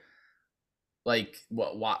Hunter. Like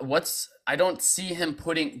what's I don't see him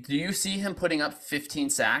putting. Do you see him putting up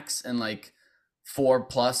 15 sacks and like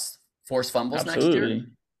 4+ forced fumbles next year? Absolutely.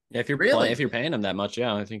 Yeah, Really? if you're paying him that much,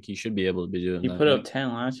 yeah, I think he should be able to be doing He that. put yeah. up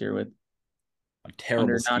 10 last year with A terrible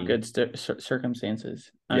under scheme. not good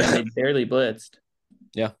circumstances. I Yeah. mean, they barely blitzed.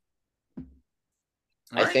 Yeah.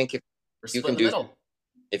 I think if We're you split can in the do middle.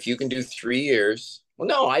 if you can do 3 years, well,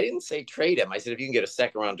 no, I didn't say trade him. I said if you can get a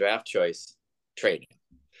second round draft choice, trade him.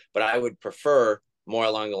 But I would prefer more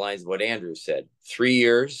along the lines of what Andrew said, 3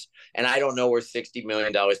 years. And I don't know where $60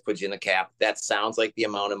 million puts you in the cap. That sounds like the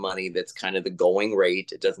amount of money that's kind of the going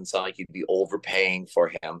rate. It doesn't sound like you'd be overpaying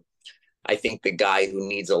for him. I think the guy who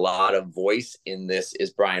needs a lot of voice in this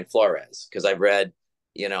is Brian Flores, because I've read,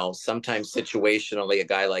 sometimes situationally a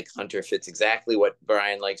guy like Hunter fits exactly what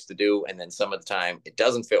Brian likes to do, and then some of the time it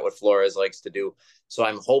doesn't fit what Flores likes to do. So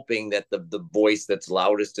I'm hoping that the voice that's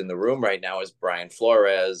loudest in the room right now is Brian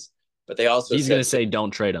Flores. But they also He's going to say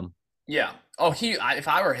don't trade him. Yeah. Oh, if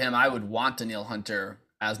I were him, I would want Danielle Hunter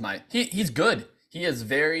as my. He's good. He is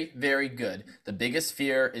very, very good. The biggest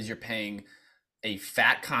fear is you're paying a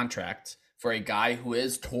fat contract for a guy who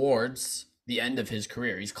is towards the end of his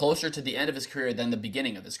career. He's closer to the end of his career than the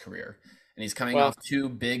beginning of his career. And he's coming off 2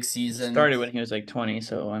 big seasons. Started when he was like 20,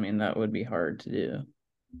 so I mean that would be hard to do.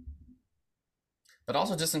 But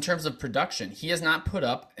also just in terms of production, he has not put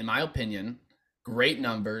up, in my opinion, great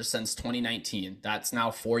numbers since 2019. That's now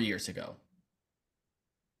 4 years ago.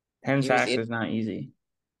 10 sacks is not easy.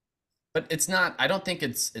 But it's not. I don't think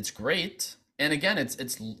it's great. And again,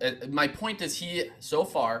 my point is he so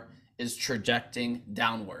far is trajecting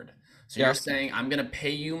downward. So you're saying I'm going to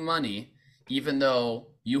pay you money even though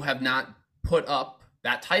you have not put up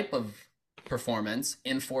that type of performance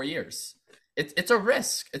in 4 years. It's a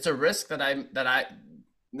risk. It's a risk that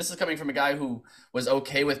this is coming from a guy who was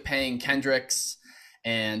okay with paying Kendricks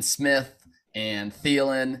and Smith and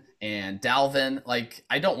Thielen and Dalvin. Like,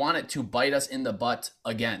 I don't want it to bite us in the butt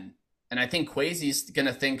again. And I think Kwesi's going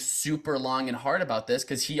to think super long and hard about this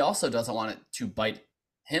because he also doesn't want it to bite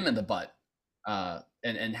him in the butt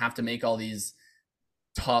and have to make all these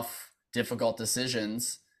tough, difficult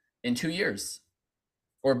decisions in 2 years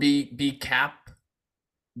or be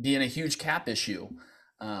in a huge cap issue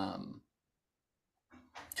 2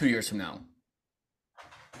 years from now.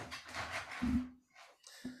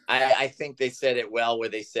 I think they said it well where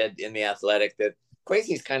they said in The Athletic that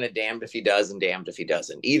Kwesi's kind of damned if he does and damned if he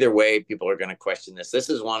doesn't. Either way, people are going to question this. This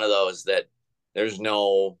is one of those that there's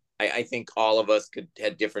no, I think all of us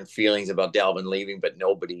had different feelings about Dalvin leaving, but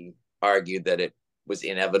nobody argued that it was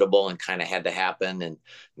inevitable and kind of had to happen and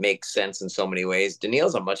makes sense in so many ways.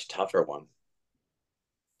 Daniil's a much tougher one.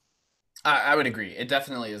 I would agree. It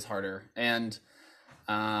definitely is harder. And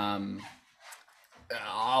I'll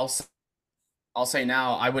say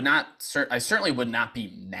now, I certainly would not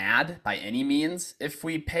be mad by any means if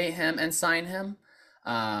we pay him and sign him.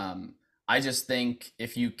 I just think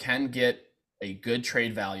if you can get a good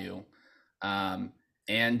trade value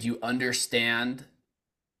and you understand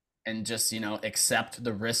and just, accept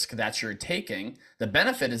the risk that you're taking, the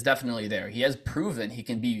benefit is definitely there. He has proven he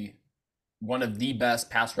can be one of the best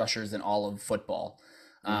pass rushers in all of football.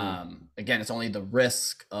 Again, it's only the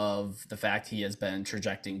risk of the fact he has been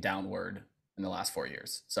trajecting downward in the last 4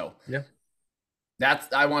 years. So Yeah.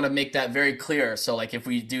 I want to make that very clear. So like if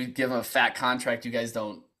we do give him a fat contract, you guys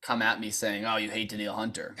don't come at me saying, "Oh, you hate Danielle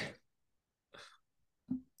Hunter."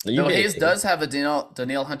 Though Hayes does have a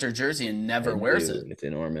Danielle Hunter jersey and never wears it. It's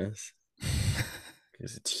enormous.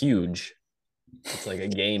 Because it's huge. It's like a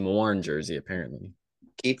game worn jersey, apparently.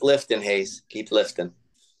 Keep lifting, Hayes. Keep lifting.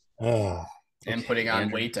 And putting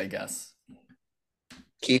on weight, I guess.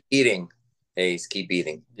 Keep eating, Hayes. Keep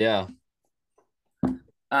eating. Yeah.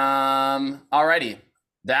 Alrighty.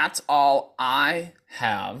 That's all I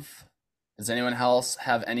have. Does anyone else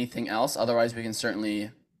have anything else? Otherwise, we can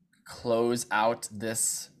certainly close out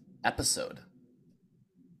this episode.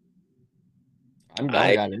 I don't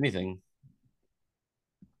got anything.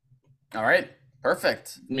 All right.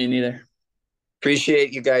 Perfect. Me neither.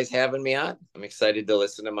 Appreciate you guys having me on. I'm excited to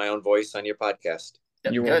listen to my own voice on your podcast.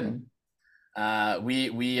 Yep, You're good. welcome.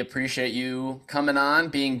 We appreciate you coming on,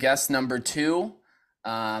 being guest number 2.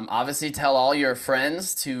 Obviously tell all your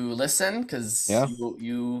friends to listen because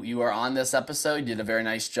you are on this episode. You did a very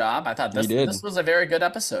nice job. I thought this was a very good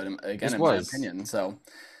episode, again, in my opinion. So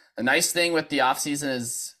the nice thing with the off season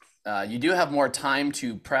is you do have more time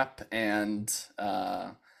to prep and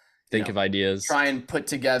think of ideas. Try and put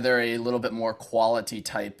together a little bit more quality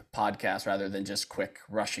type podcast rather than just quick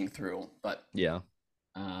rushing through. But yeah.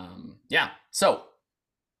 So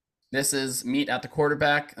this is Meet at the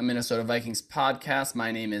Quarterback, a Minnesota Vikings podcast.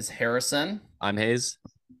 My name is Harrison. I'm Hayes.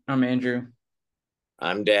 I'm Andrew.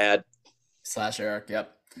 I'm Dad. / Erik.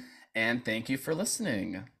 Yep. And thank you for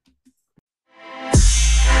listening.